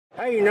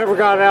You never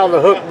got out of the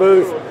Hook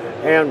booth,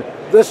 and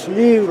this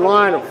new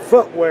line of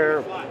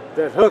footwear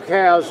that Hook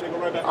has,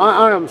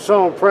 I am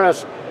so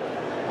impressed.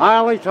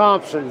 Illie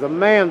Thompson, the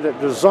man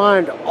that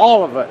designed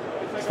all of it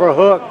for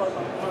Hook.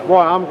 Boy,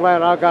 I'm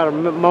glad I got a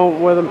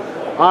moment with him.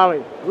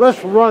 Illie,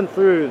 let's run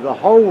through the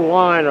whole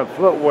line of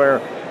footwear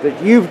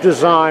that you've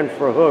designed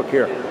for Hook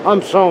here.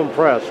 I'm so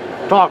impressed.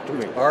 Talk to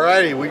me.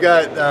 Alrighty, we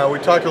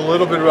talked a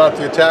little bit about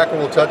the attack and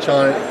we'll touch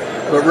on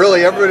it, but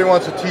really everybody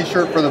wants a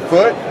t-shirt for the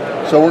foot,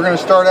 so we're going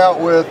to start out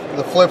with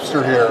the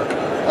Flipster here.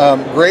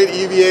 Great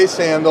EVA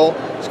sandal.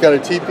 It's got a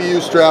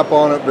TPU strap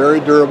on it, very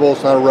durable.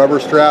 It's not a rubber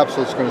strap,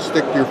 so it's going to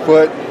stick to your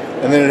foot.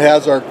 And then it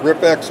has our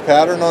GripX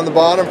pattern on the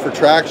bottom for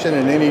traction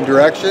in any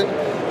direction.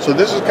 So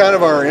this is kind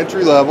of our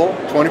entry level,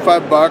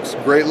 25 bucks,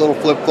 great little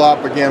flip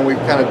flop. Again, we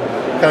kind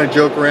of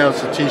joke around,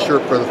 it's a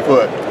t-shirt for the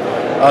foot.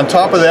 On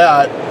top of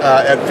that,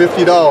 at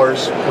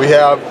 $50, we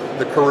have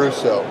the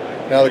Caruso.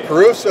 Now the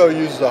Caruso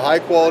uses a high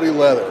quality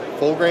leather,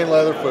 full grain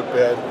leather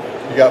footbed.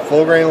 You got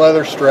full grain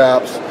leather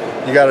straps.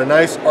 You got a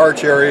nice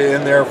arch area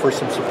in there for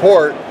some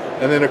support.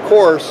 And then of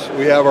course,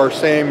 we have our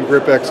same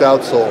GripX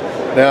outsole.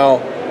 Now,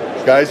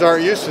 guys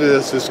aren't used to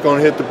this. It's going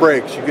to hit the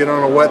brakes. You get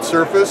on a wet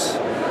surface,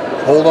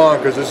 hold on,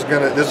 because this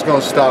is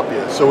going to stop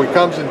you. So it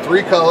comes in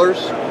 3 colors.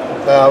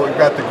 We've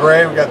got the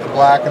gray, we've got the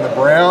black, and the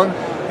brown,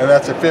 and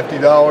that's at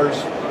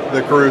 $50.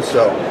 The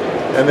Caruso.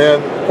 And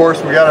then of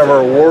course we got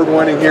our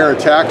award-winning here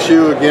attack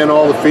shoe. Again,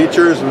 all the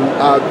features, and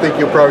I think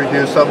you'll probably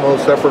do something a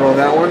little separate on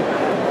that one.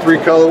 3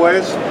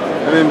 colorways.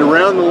 And then to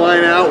round the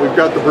line out, we've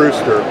got the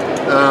Brewster.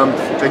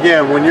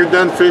 Again, when you're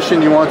done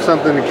fishing, you want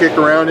something to kick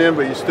around in,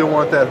 but you still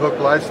want that Hook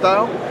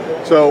lifestyle.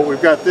 So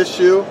we've got this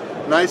shoe,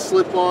 nice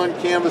slip-on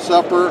canvas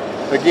upper.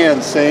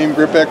 Again, same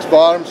GripX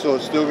bottom, so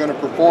it's still going to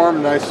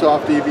perform. Nice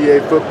soft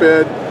EVA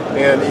footbed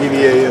and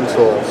EVA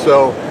insole.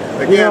 So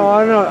again, you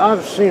know,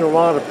 I've seen a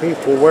lot of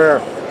people wear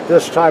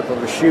this type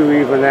of a shoe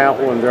even out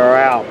when they're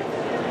out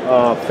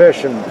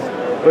fishing,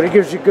 but it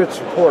gives you good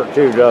support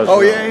too, doesn't it?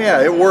 Oh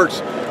yeah, it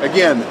works.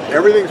 Again,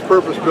 everything's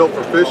purpose-built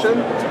for fishing,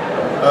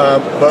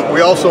 but we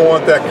also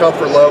want that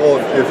comfort level.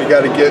 If you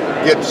got to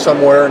get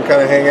somewhere and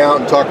kind of hang out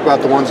and talk about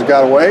the ones that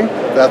got away,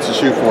 that's a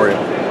shoe for you.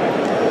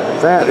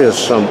 That is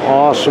some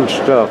awesome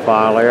stuff,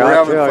 Illie.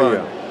 I tell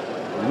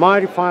you,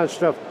 mighty fine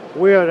stuff.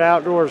 We at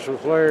Outdoors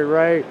with Larry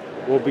Ray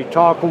will be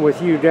talking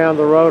with you down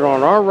the road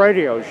on our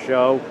radio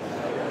show,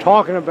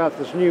 talking about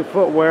this new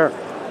footwear.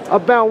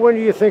 About when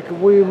do you think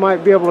we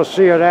might be able to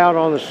see it out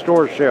on the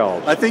store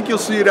shelves? I think you'll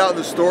see it out in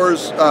the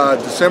stores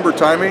December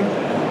timing,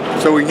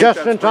 so we can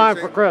just in time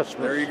for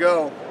Christmas. There you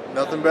go.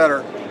 Nothing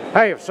better.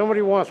 Hey, if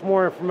somebody wants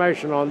more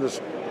information on this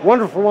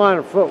wonderful line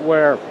of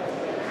footwear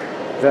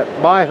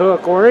that by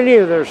Hook or any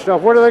of their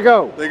stuff, where do they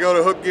go? They go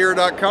to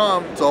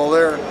hookgear.com. It's all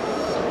there.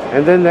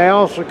 And then they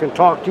also can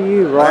talk to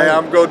you, right?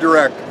 I'm go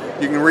direct.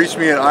 You can reach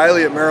me at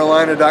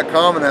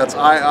Illie@marilina.com, and that's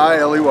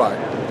IILEY.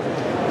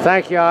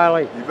 Thank you,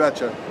 Illie. You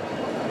betcha.